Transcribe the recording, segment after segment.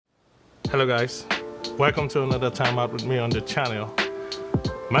Hello guys, welcome to another time out with me on the channel.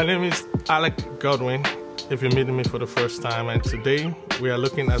 My name is Alec Godwin if you're meeting me for the first time, and today we are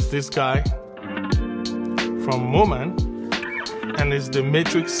looking at this guy from Moman, and it's the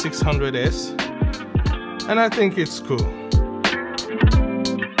Matrix 600S, and I think it's cool.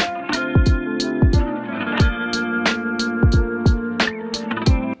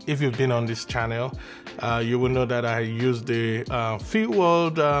 If you've been on this channel, you will know that I use the field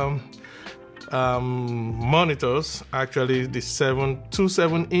world monitors, actually the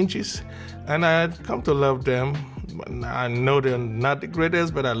 7 inches, and I come to love them. I know they're not the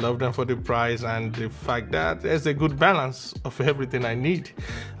greatest, but I love them for the price and the fact that there's a good balance of everything I need.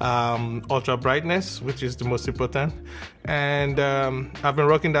 Ultra brightness, which is the most important, and I've been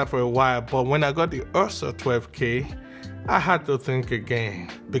rocking that for a while, but when I got the Ursa 12K, I had to think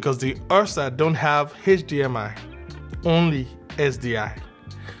again, because the Ursa don't have HDMI, only SDI,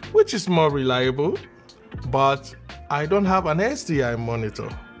 which is more reliable, but I don't have an SDI monitor,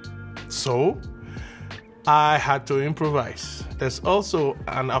 so I had to improvise. There's also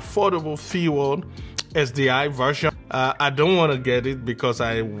an affordable field SDI version. I don't want to get it because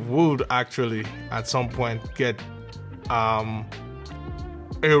I would actually at some point get a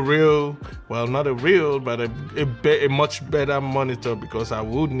real, well, not a real, but a much better monitor, because I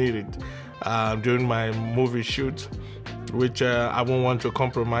would need it during my movie shoot, which I won't want to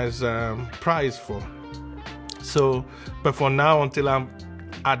compromise price for. So, but for now, until I'm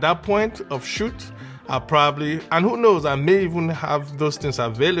at that point of shoot, I'll probably, and who knows, I may even have those things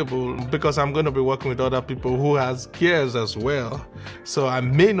available, because I'm going to be working with other people who has gears as well. So I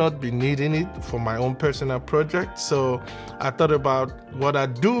may not be needing it for my own personal project. So I thought about what I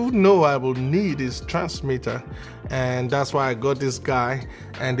do know I will need is transmitter, and that's why I got this guy.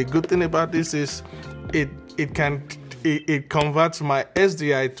 And the good thing about this is it converts my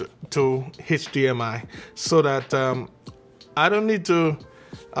SDI to HDMI, so that I don't need to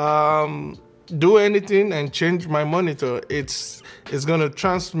do anything and change my monitor. It's gonna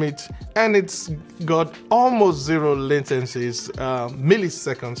transmit, and it's got almost zero latencies,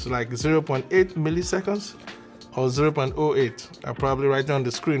 milliseconds, like 0.8 milliseconds or 0.08. I'll probably write it on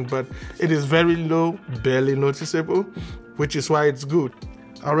the screen, but it is very low, barely noticeable, which is why it's good.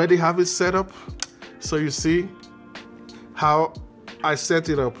 I already have it set up, so you see how I set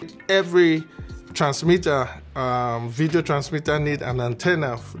it up. Every transmitter, video transmitter, need an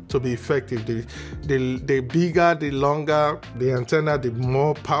antenna to be effective. The bigger, the longer the antenna, the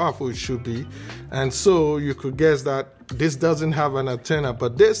more powerful it should be. And so you could guess that this doesn't have an antenna,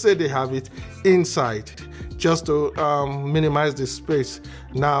 but they say they have it inside, just to minimize the space.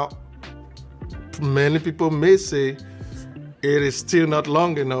 Now, many people may say it is still not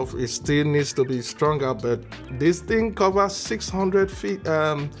long enough, it still needs to be stronger, but this thing covers 600 feet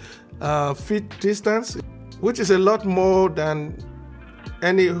feet distance, which is a lot more than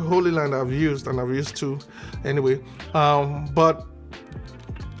any Holy Land I've used, and I've used two anyway. But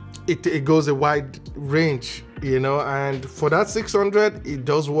it goes a wide range, you know, and for that 600, it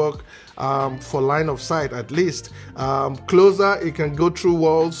does work for line of sight at least. Closer, it can go through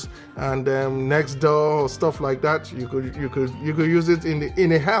walls and next door or stuff like that. You could use it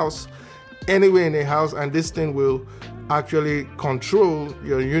in a house, anywhere in a house, and this thing will actually control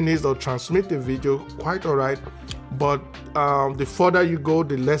your units or transmit the video quite all right. But the further you go,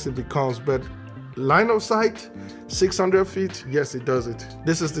 the less it becomes. But line of sight, 600 feet, yes, it does it.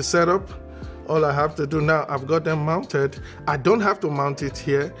 This is the setup. All I have to do now, I've got them mounted. I don't have to mount it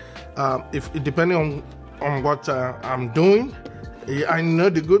here, depending on what I'm doing. I know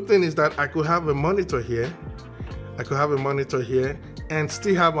the good thing is that I could have a monitor here. I could have a monitor here and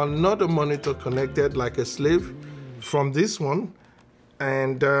still have another monitor connected like a slave from this one,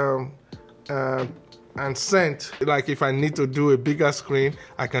 and sent. Like if I need to do a bigger screen,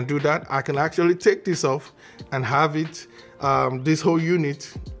 I can do that. I can actually take this off and have it, this whole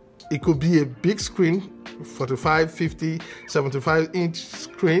unit, it could be a big screen, 45, 50, 75-inch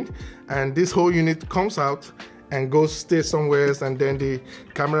screen, and this whole unit comes out and goes stay somewhere else, and then the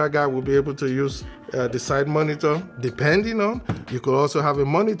camera guy will be able to use the side monitor. Depending on, you could also have a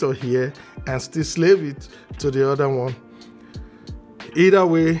monitor here and still slave it to the other one. Either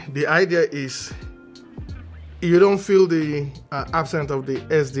way, the idea is you don't feel the absence of the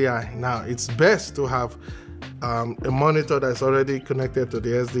SDI. Now, it's best to have a monitor that's already connected to the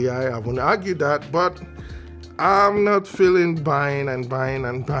SDI. I won't argue that, but I'm not feeling buying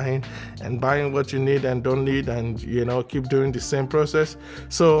what you need and don't need, and you know, keep doing the same process.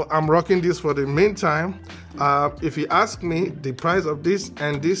 So I'm rocking this for the meantime. If you ask me, the price of this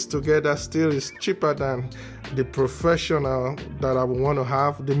and this together still is cheaper than the professional that I want to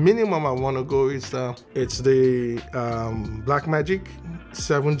have. The minimum I want to go is it's the Blackmagic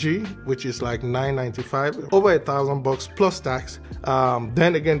 7G, which is like $995, over $1,000 plus tax.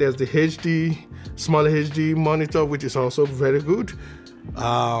 Then again, there's the HD, small HD monitor, which is also very good.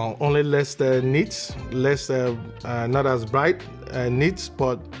 Only less nits, less not as bright nits,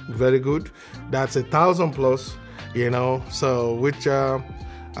 but very good. That's $1,000 plus, you know. So which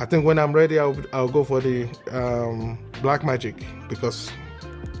I think when I'm ready, I'll go for the Blackmagic, because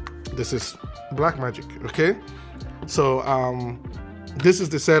this is Blackmagic. Okay, so this is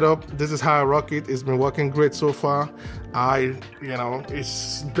the setup. This is how I rock it. It's been working great so far. You know,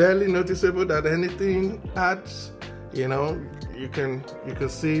 it's barely noticeable that anything adds. You know, you can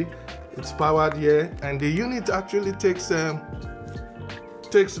see it's powered here, and the unit actually takes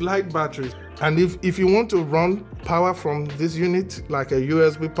light batteries. And if you want to run power from this unit, like a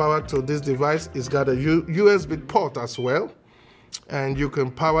USB power to this device, it's got a USB port as well, and you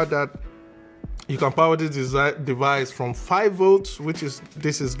can power that. You can power this device from 5 volts, which is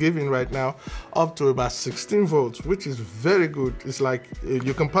this is giving right now, up to about 16 volts, which is very good. It's like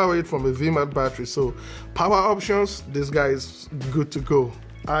you can power it from a VMAT battery. So power options, this guy is good to go.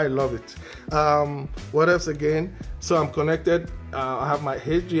 I love it. What else again? So I'm connected. I have my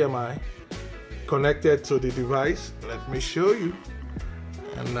HDMI connected to the device. Let me show you,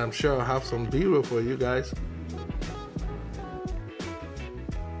 and I'm sure I'll have some B-roll for you guys.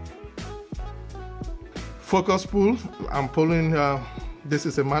 Focus pull, I'm pulling, this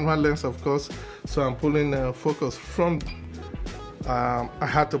is a manual lens, of course, so I'm pulling focus from, I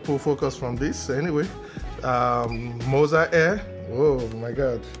had to pull focus from this anyway. Moza Air, oh my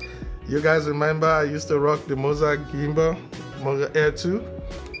god. You guys remember I used to rock the Moza gimbal, Moza Air 2?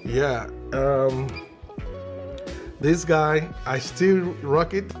 Yeah, this guy, I still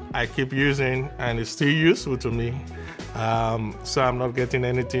rock it. I keep using, and it's still useful to me. So I'm not getting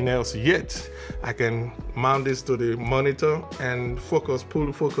anything else yet. I can mount this to the monitor and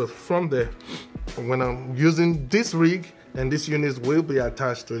pull focus from there. When I'm using this rig, and this unit will be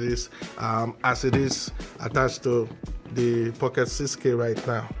attached to this, as it is attached to the Pocket 6K right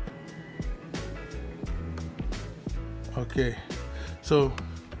now. Okay, so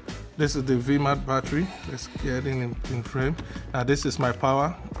this is the VMAT battery. Let's get in frame. Now this is my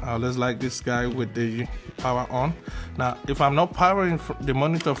power. Let's like this guy with the power on. Now if I'm not powering the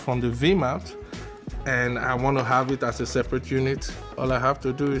monitor from the VMAT and I want to have it as a separate unit, all I have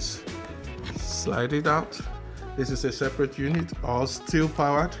to do is slide it out. This is a separate unit, all still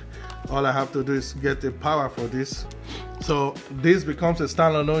powered. All I have to do is get the power for this. So this becomes a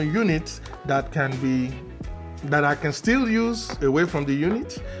standalone unit that I can still use away from the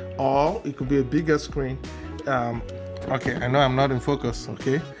unit, or it could be a bigger screen. Okay, I know I'm not in focus,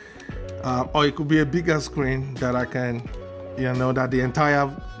 okay? Or it could be a bigger screen that I can, you know, that the entire,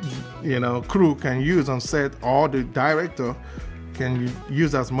 you know, crew can use on set, or the director can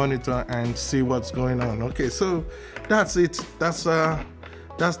use as monitor and see what's going on. Okay, so that's it. That's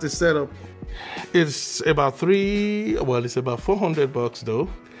the setup. It's about it's about $400 though.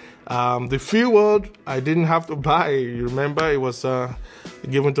 The fuel I didn't have to buy. You remember, it was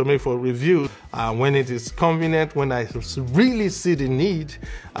given to me for review. When it is convenient, when I really see the need,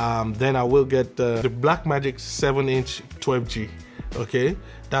 then I will get the Blackmagic 7-inch 12G. Okay,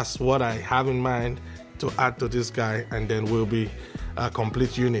 that's what I have in mind to add to this guy, and then will be a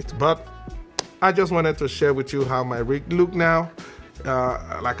complete unit. But I just wanted to share with you how my rig look now,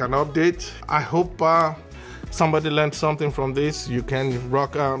 like an update. I hope somebody learned something from this. You can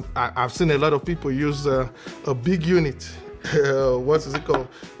rock. I've seen a lot of people use a big unit. What is it called?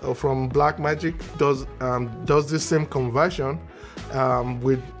 From Blackmagic does this same conversion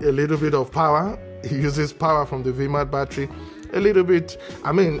with a little bit of power. He uses power from the VMAT battery. A little bit.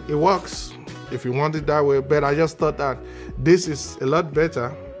 I mean, it works if you want it that way. But I just thought that this is a lot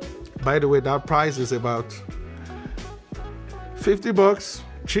better. By the way, that price is about $50,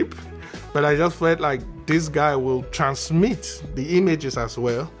 cheap. But I just felt like this guy will transmit the images as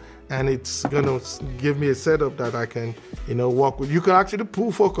well, and it's gonna give me a setup that I can, you know, work with. You can actually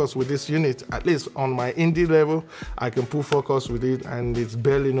pull focus with this unit. At least on my indie level, I can pull focus with it, and it's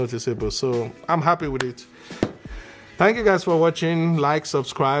barely noticeable. So I'm happy with it. Thank you guys for watching. Like,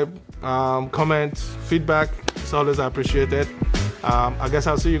 subscribe, comment, feedback. It's always appreciated. I guess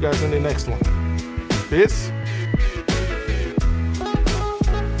I'll see you guys in the next one. Peace.